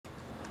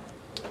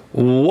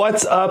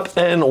What's up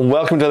and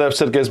welcome to another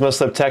episode of Gizmo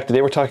Slip Tech.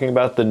 Today we're talking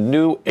about the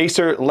new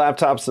Acer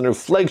laptops, the new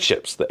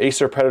flagships, the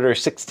Acer Predator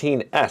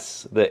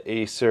 16S, the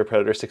Acer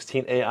Predator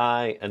 16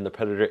 AI, and the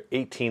Predator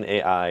 18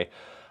 AI.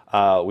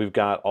 We've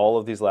got all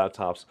of these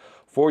laptops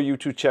for you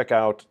to check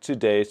out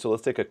today. So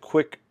let's take a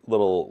quick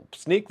little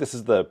sneak. This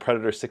is the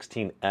Predator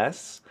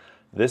 16S.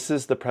 This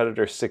is the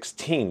Predator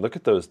 16. Look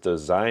at those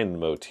design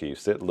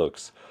motifs. It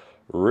looks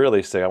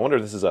really sick. I wonder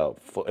if this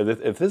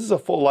is a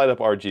full light up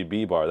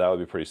RGB bar. That would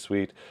be pretty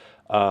sweet.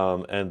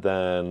 And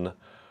then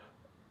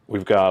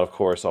we've got, of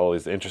course, all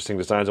these interesting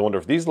designs. I wonder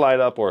if these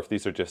light up or if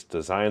these are just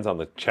designs on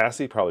the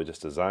chassis. Probably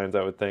just designs,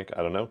 I would think.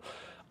 I don't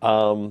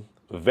know.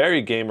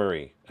 Very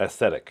gamery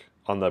aesthetic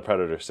on the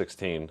Predator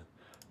 16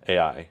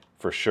 AI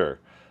for sure.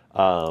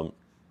 The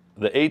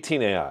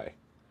 18 AI,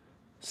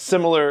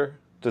 similar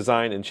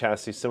design and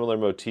chassis, similar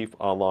motif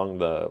along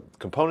the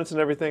components and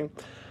everything.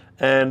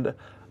 And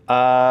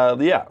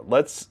yeah,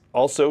 let's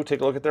also take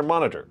a look at their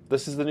monitor.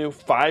 This is the new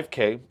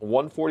 5K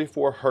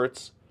 144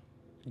 hertz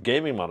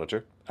gaming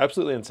monitor.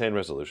 Absolutely insane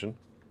resolution,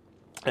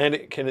 and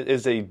it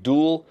is a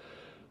dual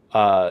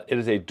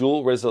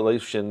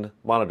resolution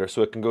monitor,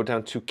 so it can go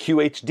down to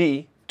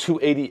QHD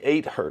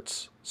 288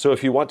 hertz. So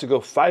if you want to go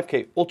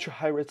 5K ultra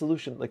high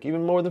resolution, like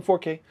even more than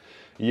 4K,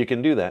 you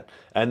can do that,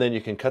 and then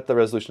you can cut the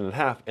resolution in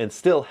half and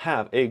still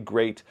have a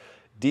great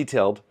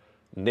detailed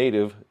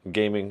native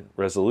gaming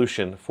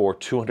resolution for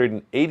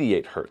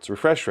 288 hertz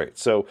refresh rate.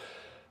 So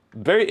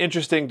very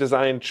interesting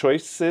design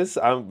choices.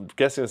 I'm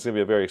guessing it's going to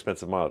be a very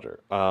expensive monitor.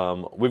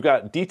 We've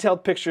got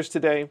detailed pictures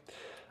today.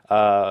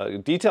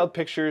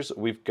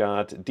 We've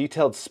got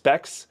detailed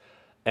specs,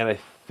 and I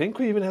think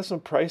we even have some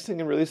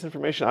pricing and release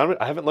information.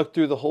 I haven't looked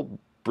through the whole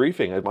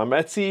briefing. I'm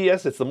at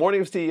CES. It's the morning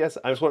of CES.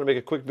 I just want to make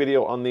a quick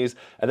video on these,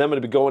 and then I'm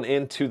going to be going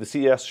into the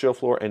CES show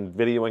floor and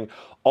videoing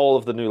all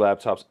of the new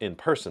laptops in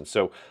person.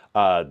 So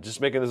just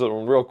making this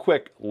real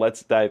quick,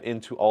 let's dive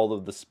into all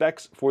of the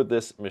specs for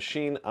this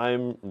machine.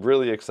 I'm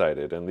really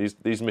excited, and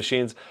these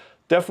machines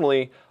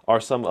definitely are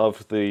some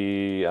of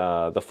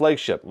the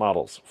flagship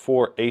models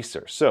for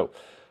Acer. So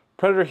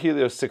Predator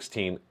Helios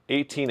 16,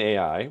 18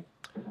 AI,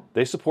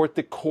 they support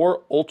the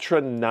Core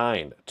Ultra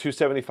 9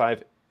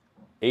 275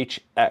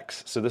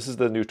 HX. So this is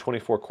the new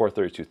 24 core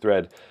 32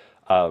 thread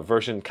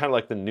version, kind of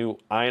like the new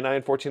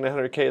i9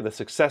 14900K, the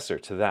successor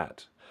to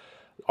that.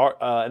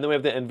 And then we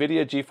have the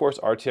NVIDIA GeForce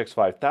RTX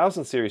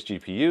 5000 series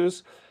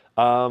GPUs,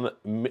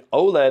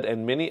 OLED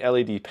and mini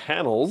LED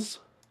panels,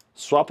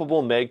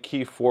 swappable Meg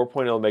Key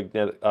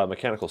 4.0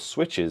 mechanical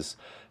switches,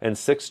 and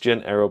 6th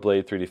gen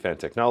Aeroblade 3D fan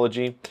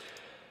technology.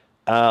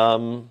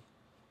 And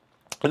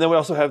then we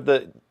also have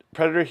the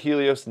Predator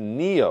Helios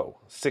Neo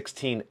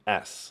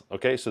 16S.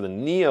 Okay, so the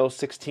Neo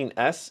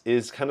 16S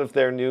is kind of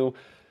their new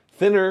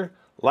thinner,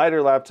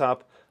 lighter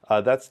laptop.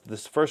 That's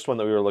this first one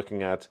that we were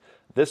looking at.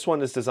 This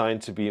one is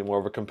designed to be more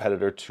of a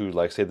competitor to,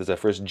 like, say, the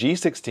Zephyrus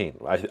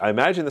G16. I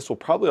imagine this will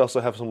probably also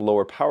have some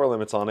lower power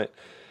limits on it.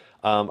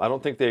 I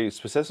don't think they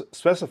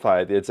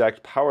specify the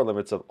exact power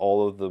limits of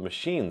all of the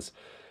machines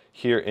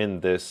here in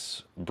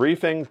this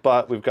briefing,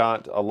 but we've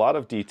got a lot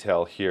of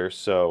detail here,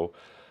 so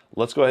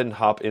let's go ahead and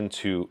hop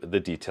into the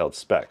detailed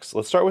specs.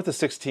 Let's start with the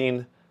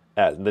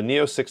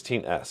Neo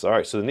 16S. All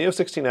right, so the Neo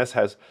 16S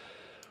has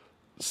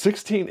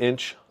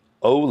 16-inch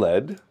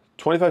OLED,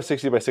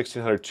 2560 by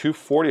 1600,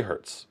 240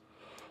 hertz.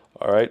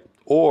 All right,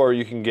 or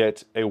you can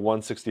get a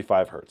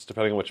 165 hertz,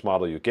 depending on which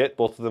model you get.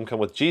 Both of them come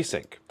with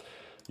G-Sync.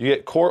 You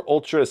get Core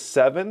Ultra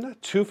 7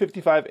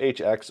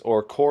 255HX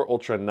or Core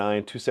Ultra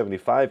 9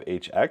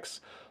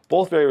 275HX,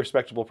 both very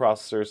respectable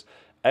processors.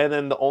 And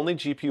then the only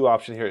GPU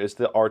option here is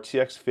the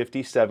RTX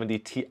 5070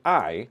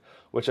 Ti,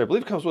 which I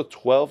believe comes with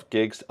 12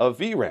 gigs of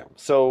VRAM.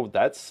 So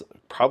that's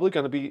probably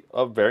going to be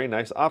a very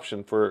nice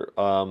option for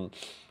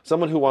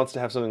someone who wants to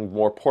have something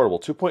more portable.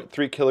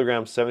 2.3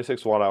 kilograms,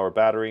 76 watt hour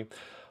battery,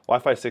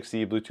 Wi-Fi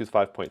 6E, Bluetooth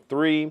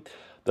 5.3.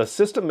 The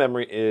system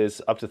memory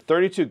is up to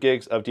 32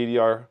 gigs of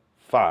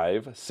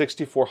DDR5,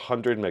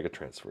 6400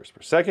 megatransfers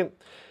per second.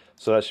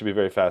 So that should be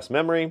very fast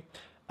memory.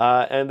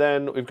 And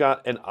then we've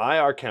got an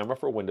IR camera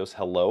for Windows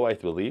Hello, I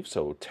believe.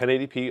 So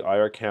 1080p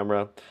IR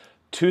camera,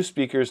 2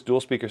 speakers,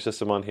 dual speaker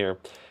system on here.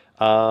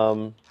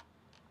 Do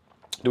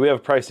we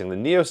have pricing? The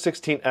Neo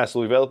 16S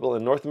will be available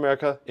in North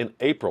America in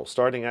April,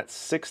 starting at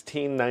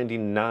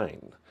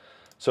 $1699.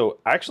 So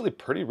actually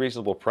pretty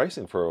reasonable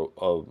pricing for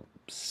a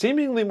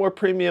seemingly more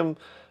premium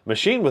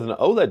machine with an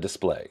OLED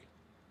display.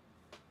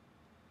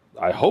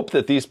 I hope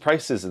that these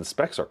prices and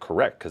specs are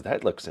correct, because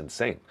that looks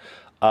insane.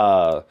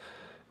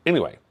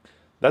 Anyway,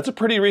 that's a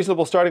pretty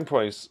reasonable starting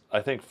price, I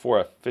think, for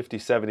a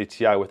 5070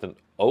 Ti with an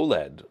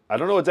OLED. I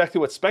don't know exactly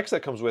what specs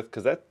that comes with,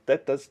 because I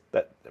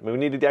mean, we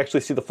need to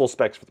actually see the full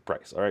specs for the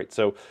price. All right,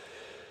 so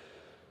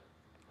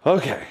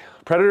okay,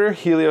 Predator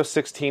Helios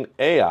 16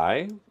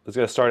 AI is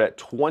going to start at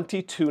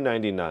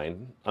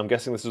 $2299. I'm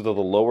guessing this is the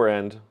lower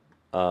end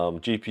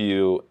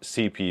GPU,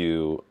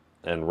 CPU,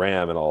 and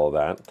RAM and all of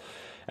that.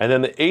 And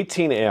then the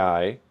 18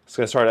 AI is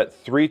going to start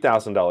at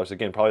 $3,000.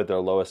 Again, probably their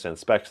lowest end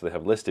specs they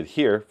have listed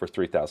here for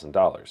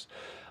 $3,000.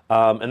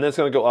 And then it's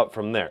going to go up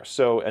from there.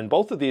 So, and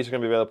both of these are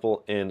going to be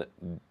available in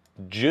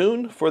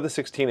June for the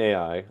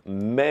 16AI,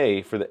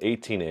 May for the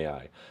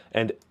 18AI,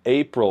 and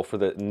April for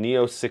the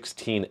Neo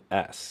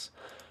 16S.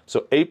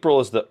 So April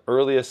is the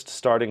earliest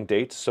starting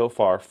date so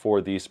far for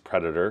these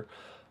Predator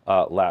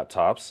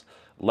laptops.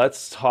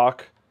 Let's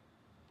talk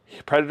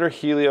Predator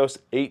Helios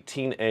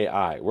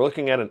 18AI. We're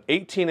looking at an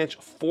 18-inch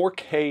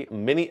 4K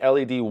mini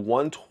LED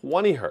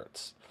 120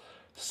 Hz.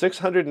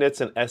 600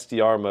 nits in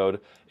SDR mode.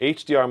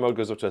 HDR mode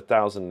goes up to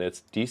 1000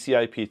 nits.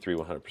 DCI-P3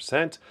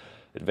 100%.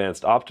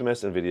 Advanced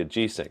Optimus, NVIDIA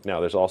G-Sync.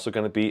 Now, there's also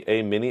going to be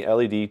a mini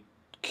LED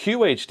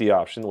QHD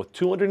option with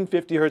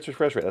 250 Hz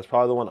refresh rate. That's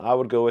probably the one I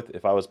would go with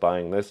if I was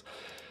buying this.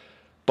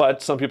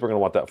 But some people are going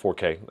to want that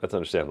 4K. That's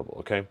understandable,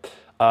 okay?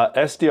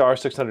 SDR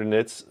 600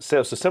 nits.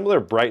 So similar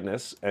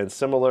brightness and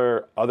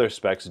similar other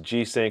specs.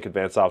 G-Sync,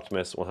 Advanced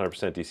Optimus,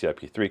 100%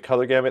 DCI-P3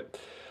 color gamut.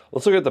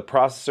 Let's look at the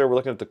processor. We're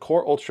looking at the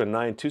Core Ultra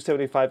 9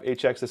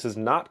 275HX. This is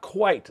not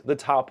quite the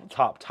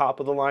top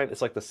of the line.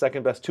 It's like the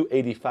second best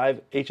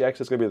 285HX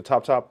is going to be the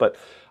top, but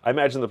I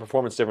imagine the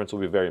performance difference will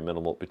be very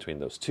minimal between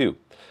those two.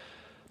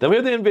 Then we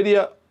have the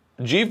NVIDIA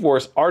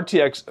GeForce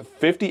RTX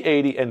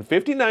 5080 and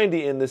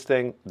 5090 in this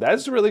thing.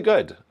 That's really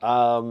good.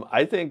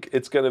 I think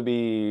it's going to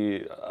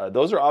be,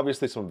 those are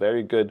obviously some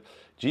very good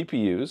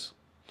GPUs.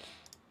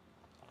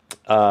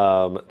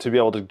 To be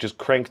able to just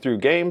crank through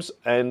games,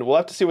 and we'll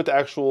have to see what the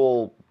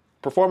actual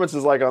performance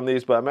is like on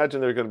these, but I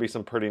imagine there are going to be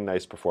some pretty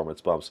nice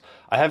performance bumps.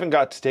 I haven't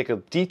got to take a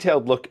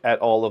detailed look at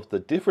all of the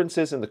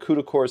differences in the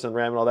CUDA cores and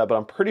RAM and all that, but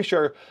I'm pretty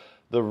sure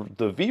the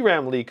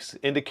VRAM leaks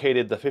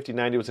indicated the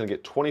 5090 was going to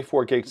get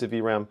 24 gigs of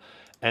VRAM,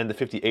 and the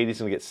 5080 is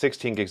going to get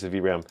 16 gigs of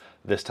VRAM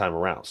this time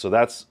around. So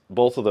that's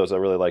both of those. I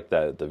really like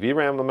that. The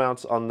VRAM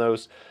amounts on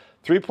those,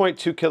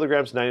 3.2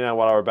 kilograms, 99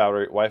 watt-hour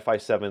battery, Wi-Fi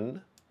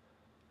 7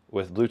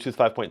 with Bluetooth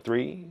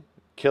 5.3,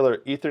 killer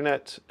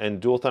Ethernet,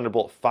 and dual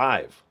Thunderbolt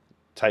 5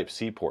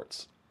 Type-C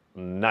ports.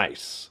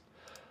 Nice.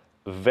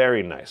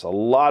 Very nice. A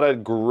lot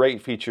of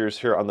great features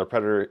here on the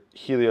Predator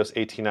Helios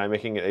 18i,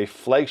 making it a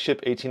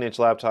flagship 18-inch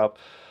laptop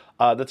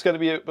that's going to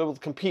be able to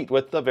compete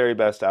with the very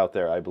best out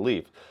there, I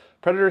believe.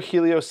 Predator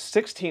Helios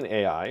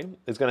 16AI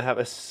is going to have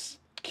a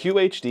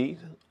QHD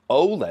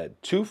OLED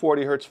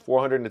 240 Hz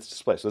 400 nits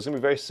display. So it's going to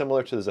be very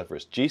similar to the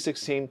Zephyrus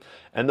G16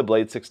 and the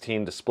Blade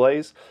 16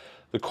 displays.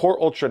 The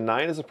Core Ultra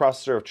 9 is the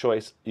processor of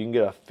choice. You can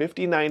get a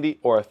 5090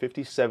 or a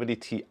 5070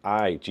 Ti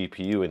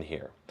GPU in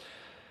here.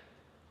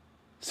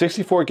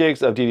 64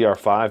 gigs of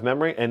DDR5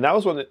 memory, and that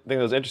was one thing that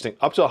was interesting,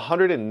 up to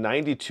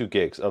 192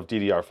 gigs of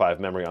DDR5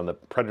 memory on the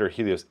Predator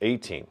Helios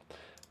 18.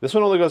 This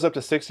one only goes up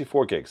to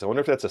 64 gigs. I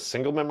wonder if that's a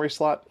single memory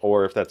slot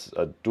or if that's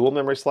a dual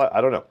memory slot.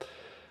 I don't know.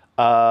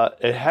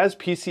 It has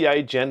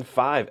PCIe Gen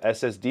 5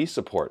 SSD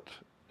support,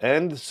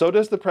 and so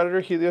does the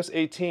Predator Helios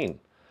 18.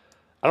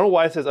 I don't know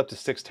why it says up to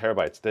 6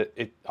 terabytes. That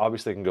it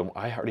obviously can go.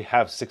 I already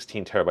have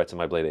 16 terabytes in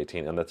my Blade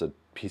 18, and that's a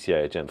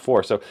PCIe Gen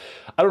 4. So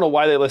I don't know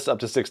why they list up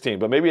to 16,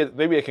 but maybe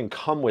it can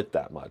come with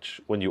that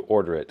much when you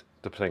order it,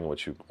 depending on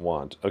what you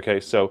want. Okay,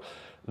 so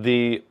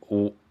I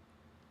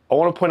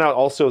want to point out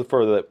also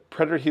for the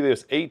Predator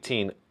Helios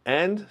 18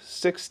 and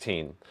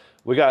 16,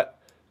 we got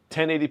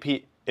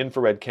 1080p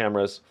infrared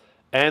cameras.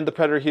 And the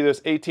Predator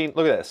Helios 18,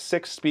 look at that,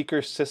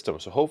 6-speaker system.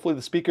 So hopefully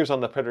the speakers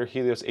on the Predator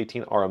Helios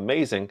 18 are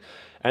amazing.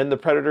 And the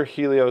Predator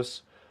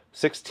Helios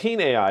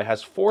 16AI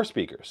has 4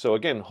 speakers. So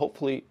again,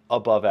 hopefully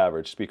above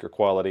average speaker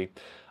quality.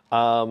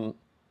 Yeah,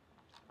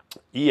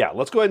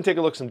 let's go ahead and take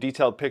a look at some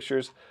detailed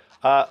pictures.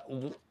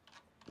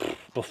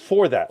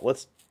 Before that,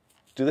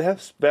 do they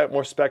have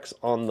more specs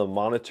on the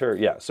monitor?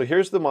 Yeah, so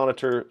here's the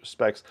monitor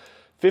specs.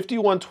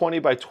 5120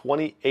 by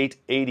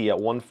 2880 at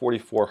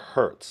 144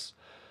 Hertz.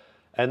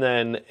 And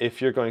then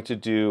if you're going to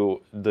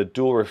do the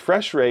dual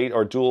refresh rate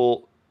or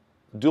dual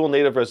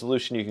native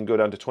resolution, you can go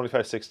down to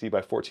 2560 by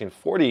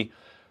 1440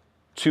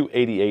 to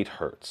 88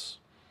 Hertz.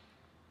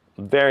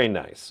 Very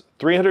nice.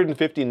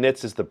 350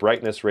 nits is the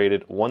brightness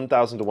rated,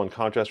 1000 to 1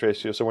 contrast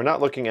ratio. So we're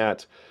not looking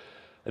at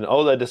an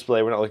OLED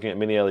display, we're not looking at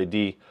mini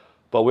LED,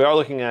 but we are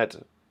looking at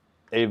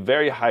a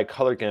very high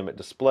color gamut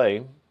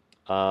display.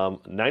 95%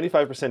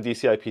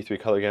 DCI-P3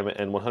 color gamut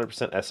and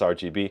 100%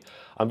 sRGB.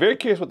 I'm very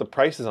curious what the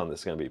price is on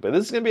this going to be, but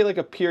this is going to be like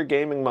a pure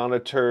gaming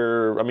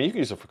monitor. I mean, you can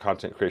use it for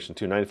content creation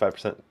too.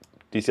 95%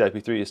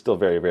 DCI-P3 is still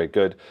very, very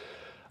good.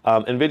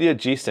 NVIDIA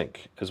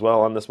G-Sync as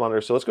well on this monitor.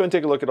 So let's go and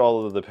take a look at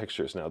all of the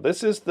pictures now.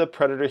 This is the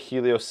Predator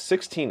Helios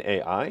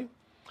 16AI,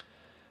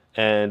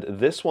 and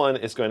this one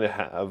is going to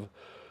have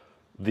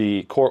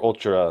the Core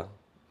Ultra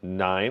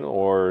 9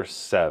 or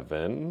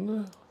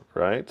 7,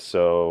 right?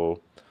 So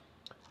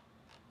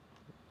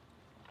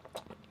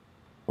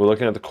we're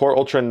looking at the Core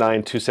Ultra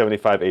 9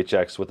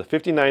 275HX with a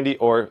 5090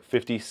 or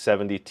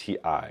 5070 Ti.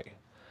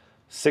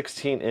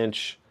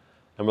 16-inch,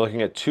 and we're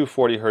looking at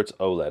 240 Hz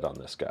OLED on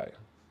this guy.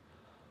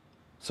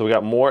 So we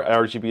got more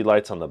RGB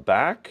lights on the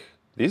back.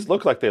 These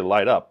look like they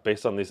light up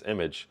based on this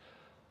image.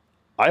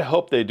 I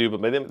hope they do,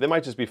 but they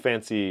might just be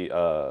fancy.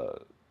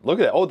 Look at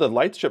that. Oh, the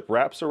light strip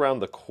wraps around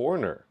the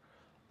corner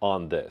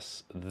on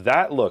this.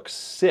 That looks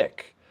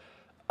sick.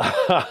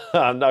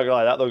 I'm not gonna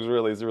lie, that looks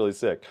really, really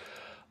sick.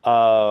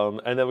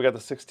 And then we got the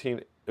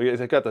 16. We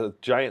got the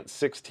giant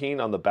 16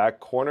 on the back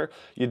corner.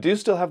 You do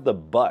still have the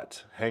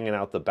butt hanging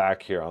out the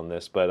back here on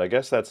this, but I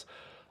guess that's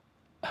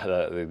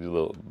the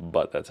little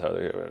butt. That's how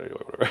they.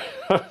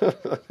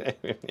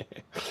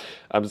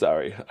 I'm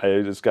sorry,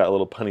 I just got a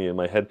little punny in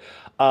my head.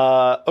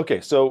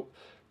 Okay, so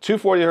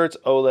 240 hertz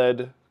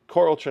OLED.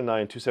 Core Ultra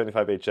 9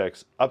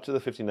 275HX up to the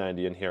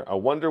 5090 in here. I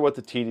wonder what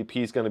the TDP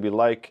is going to be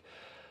like.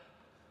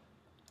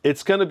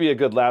 It's going to be a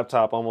good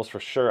laptop almost for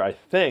sure, I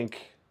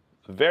think.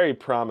 Very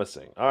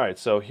promising. All right,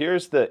 so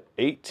here's the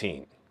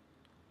 18.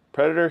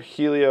 Predator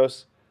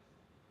Helios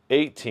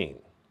 18.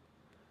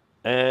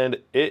 And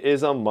it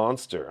is a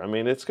monster. I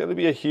mean, it's going to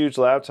be a huge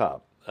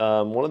laptop.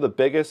 One of the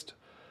biggest,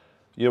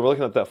 we're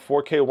looking at that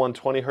 4K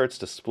 120 hertz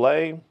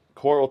display,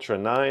 Core Ultra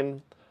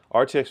 9,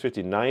 RTX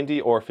 5090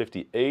 or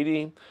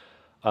 5080.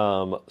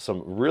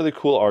 Some really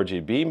cool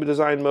RGB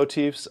design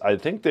motifs. I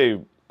think they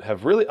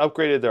have really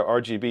upgraded their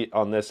RGB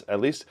on this,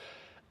 at least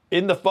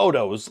in the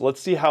photos.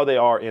 Let's see how they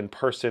are in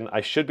person.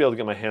 I should be able to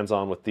get my hands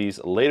on with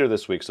these later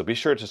this week, so be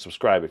sure to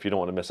subscribe if you don't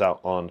want to miss out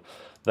on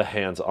the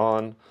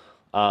hands-on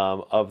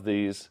of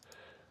these.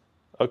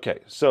 Okay,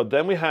 so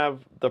then we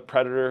have the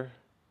Predator.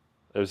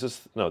 This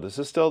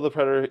is still the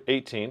Predator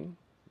 18.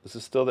 This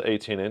is still the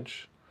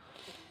 18-inch.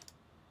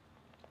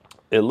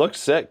 It looks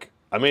sick.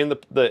 I mean,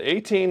 the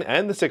 18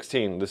 and the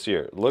 16 this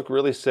year look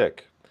really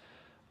sick.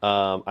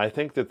 I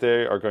think that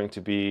they are going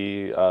to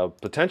be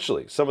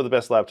potentially some of the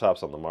best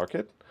laptops on the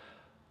market,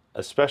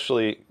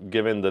 especially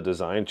given the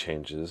design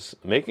changes,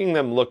 making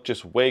them look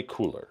just way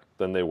cooler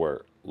than they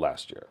were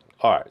last year.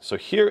 All right, so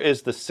here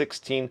is the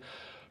 16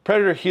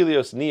 Predator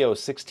Helios Neo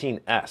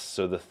 16S,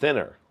 so the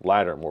thinner,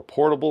 lighter, more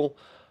portable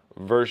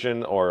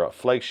version or a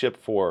flagship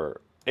for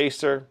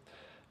Acer.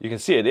 You can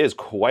see it is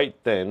quite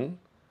thin.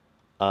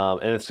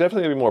 And it's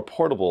definitely going to be more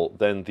portable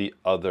than the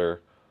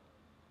other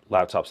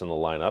laptops in the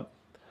lineup.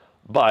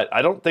 But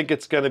I don't think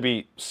it's going to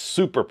be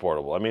super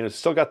portable. I mean, it's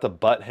still got the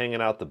butt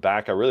hanging out the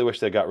back. I really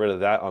wish they got rid of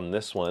that on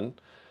this one.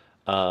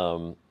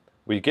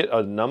 We get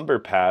a number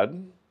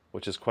pad,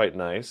 which is quite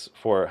nice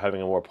for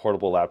having a more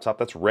portable laptop.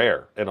 That's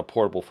rare in a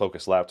portable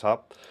focused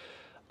laptop.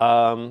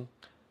 And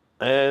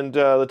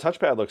the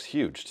touchpad looks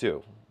huge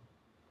too.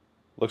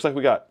 Looks like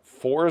we got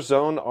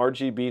 4-zone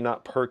RGB,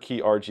 not per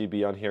key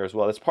RGB on here as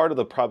well. That's part of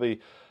the probably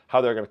how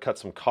they're going to cut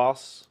some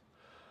costs.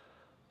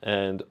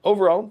 And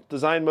overall,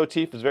 design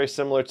motif is very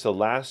similar to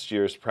last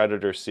year's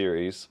Predator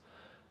series,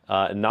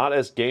 not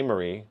as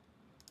gamery,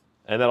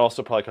 and that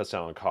also probably cuts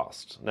down on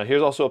cost. Now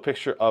here's also a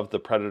picture of the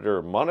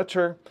Predator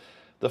monitor,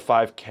 the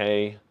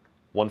 5K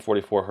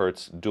 144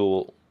 hertz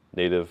dual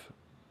native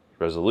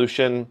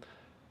resolution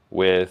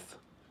with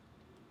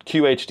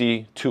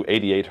QHD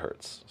 288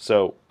 hertz.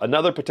 So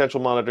another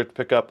potential monitor to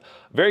pick up.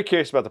 Very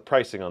curious about the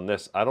pricing on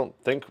this. I don't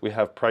think we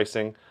have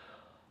pricing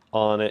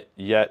on it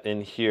yet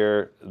in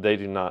here. They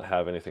do not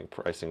have anything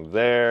pricing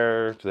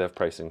there. Do they have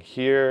pricing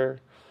here?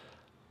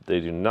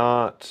 They do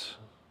not.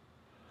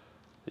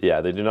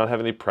 Yeah, they do not have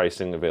any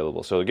pricing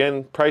available. So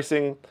again,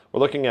 pricing, we're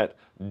looking at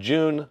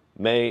June,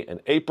 May,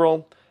 and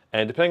April.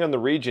 And depending on the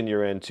region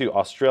you're in too,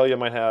 Australia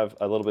might have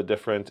a little bit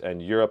different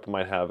and Europe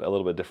might have a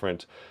little bit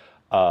different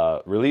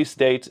release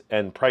date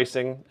and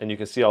pricing, and you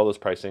can see all those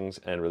pricings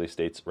and release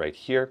dates right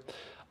here.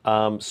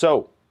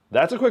 So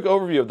that's a quick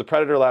overview of the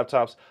Predator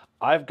laptops.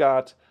 I've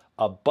got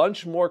a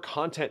bunch more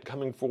content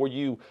coming for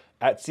you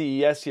at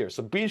CES here,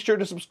 so be sure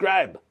to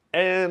subscribe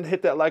and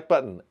hit that like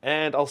button,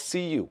 and I'll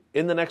see you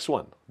in the next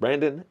one.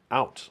 Brandon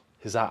out.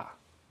 Huzzah.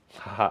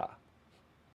 Haha.